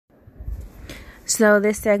So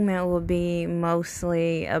this segment will be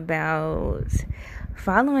mostly about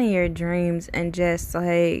following your dreams and just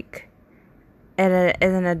like as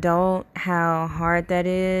an adult how hard that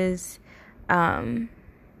is. Um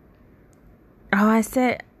I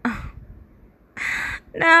said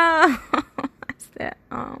no. I said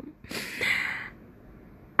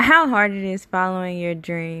how hard it is following your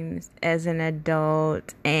dreams as an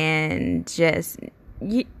adult and just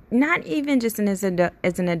not even just as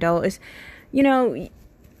an adult. It's, you know,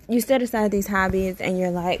 you set aside these hobbies and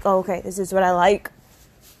you're like, oh, okay, this is what I like.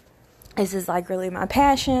 This is like really my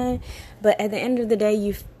passion. But at the end of the day,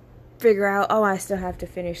 you figure out, oh, I still have to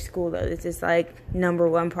finish school though. This is like number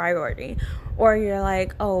one priority. Or you're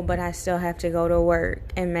like, oh, but I still have to go to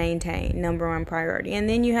work and maintain, number one priority. And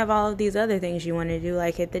then you have all of these other things you want to do,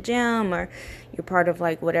 like hit the gym, or you're part of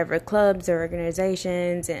like whatever clubs or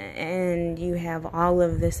organizations, and you have all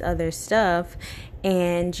of this other stuff.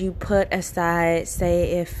 And you put aside,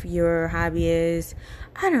 say, if your hobby is,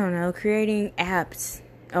 I don't know, creating apps,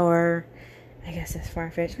 or I guess that's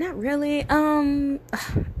far-fetched. Not really.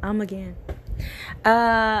 Again.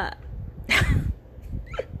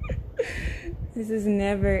 This is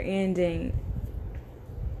never ending.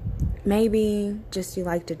 Maybe just you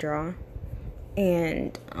like to draw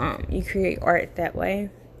and you create art that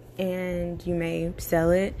way and you may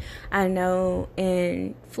sell it. I know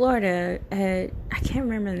in Florida, I can't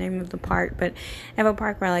remember the name of the park, but they have a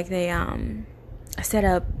park where like they set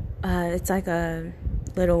up, it's like a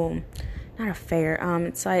little, not a fair,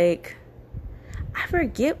 it's like, I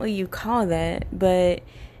forget what you call that, but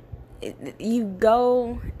you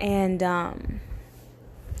go and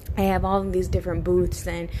I have all of these different booths,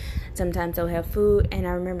 and sometimes they'll have food. And I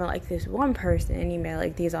remember like this one person, he made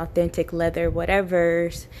like these authentic leather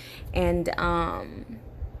whatevers, and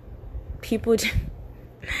people just,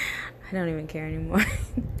 I don't even care anymore.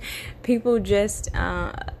 People just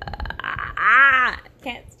can't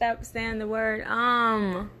stop saying the word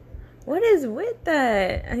what is with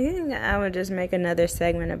that? I think I would just make another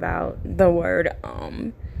segment about the word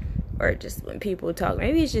or just when people talk.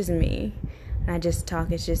 Maybe it's just me. I just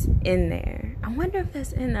talk, it's just in there. I wonder if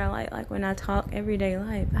that's in there like when I talk everyday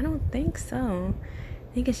life. I don't think so.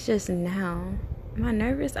 I think it's just now. Am I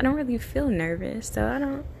nervous? I don't really feel nervous, so I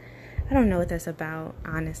don't know what that's about,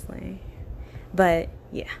 honestly. But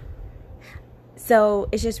yeah. So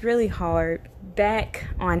it's just really hard. Back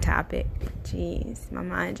on topic. Jeez, my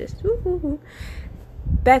mind just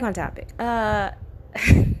back on topic.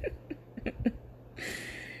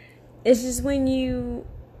 It's just when you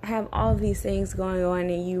have all these things going on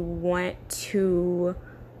and you want to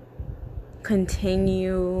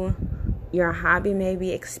continue your hobby,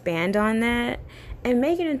 maybe expand on that and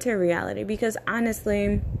make it into a reality. Because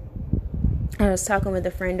honestly, I was talking with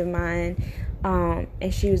a friend of mine, and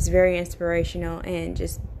she was very inspirational and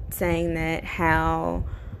just saying that how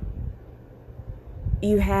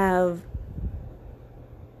you have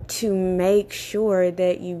to make sure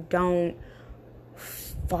that you don't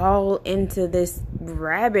fall into this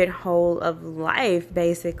rabbit hole of life,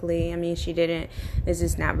 basically. I mean, she didn't, this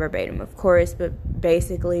is not verbatim, of course, but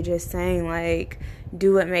basically just saying, like,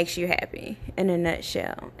 do what makes you happy, in a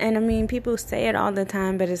nutshell. And I mean, people say it all the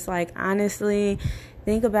time, but it's like, honestly,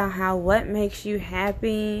 think about how what makes you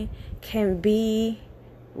happy can be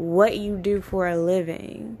what you do for a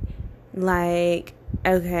living. Like,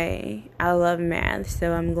 okay, I love math,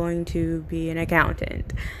 so I'm going to be an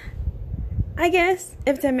accountant, I guess,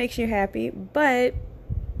 if that makes you happy. But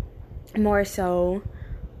more so,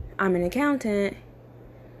 I'm an accountant,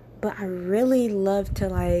 but I really love to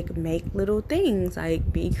like make little things,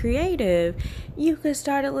 like be creative. You could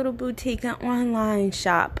start a little boutique, an online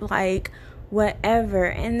shop, like whatever.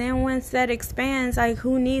 And then once that expands, like,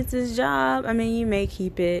 who needs this job? I mean, you may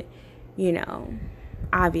keep it,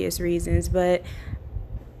 obvious reasons, but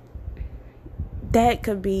that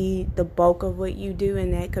could be the bulk of what you do,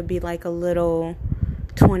 and that could be like a little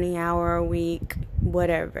 20-hour a week,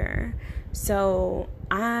 whatever. So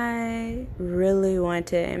I really want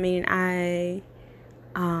to, I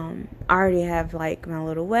already have like my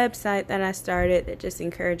little website that I started that just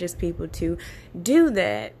encourages people to do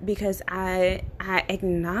that, because I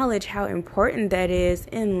acknowledge how important that is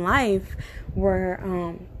in life,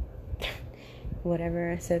 where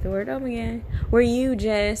whatever, I said the word again, where you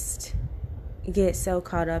just get so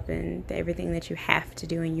caught up in everything that you have to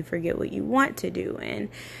do and you forget what you want to do. And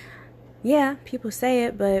yeah, people say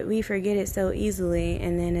it, but we forget it so easily,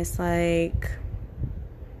 and then it's like,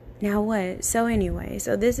 now what? So anyway,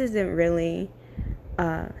 so this isn't really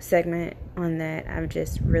a segment on that. I've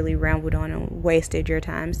just really rambled on and wasted your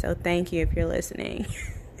time, so thank you if you're listening.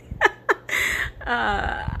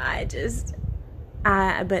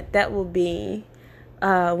 But that will be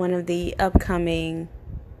one of the upcoming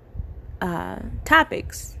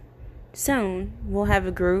topics soon. We'll have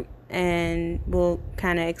a group and we'll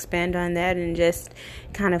kind of expand on that and just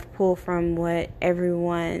kind of pull from what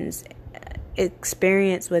everyone's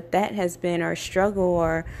experience with that has been, or struggle,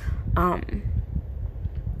 or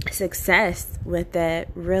success with that,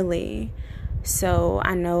 really. So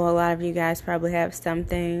I know a lot of you guys probably have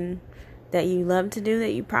something that you love to do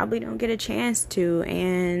that you probably don't get a chance to,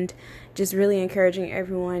 and just really encouraging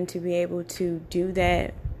everyone to be able to do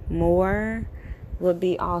that more would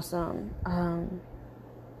be awesome.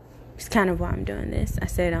 It's kind of why I'm doing this. I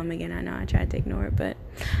said again. I know I tried to ignore it, but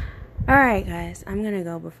alright guys, I'm gonna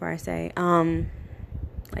go before I say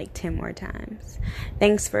like 10 more times.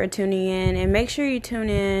 Thanks for tuning in, and make sure you tune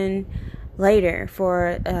in later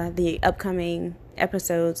for the upcoming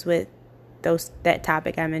episodes with that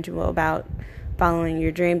topic I mentioned about following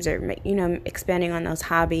your dreams, or expanding on those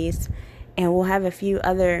hobbies. And we'll have a few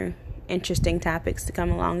other interesting topics to come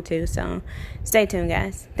along too. So stay tuned,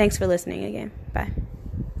 guys. Thanks for listening again. Bye.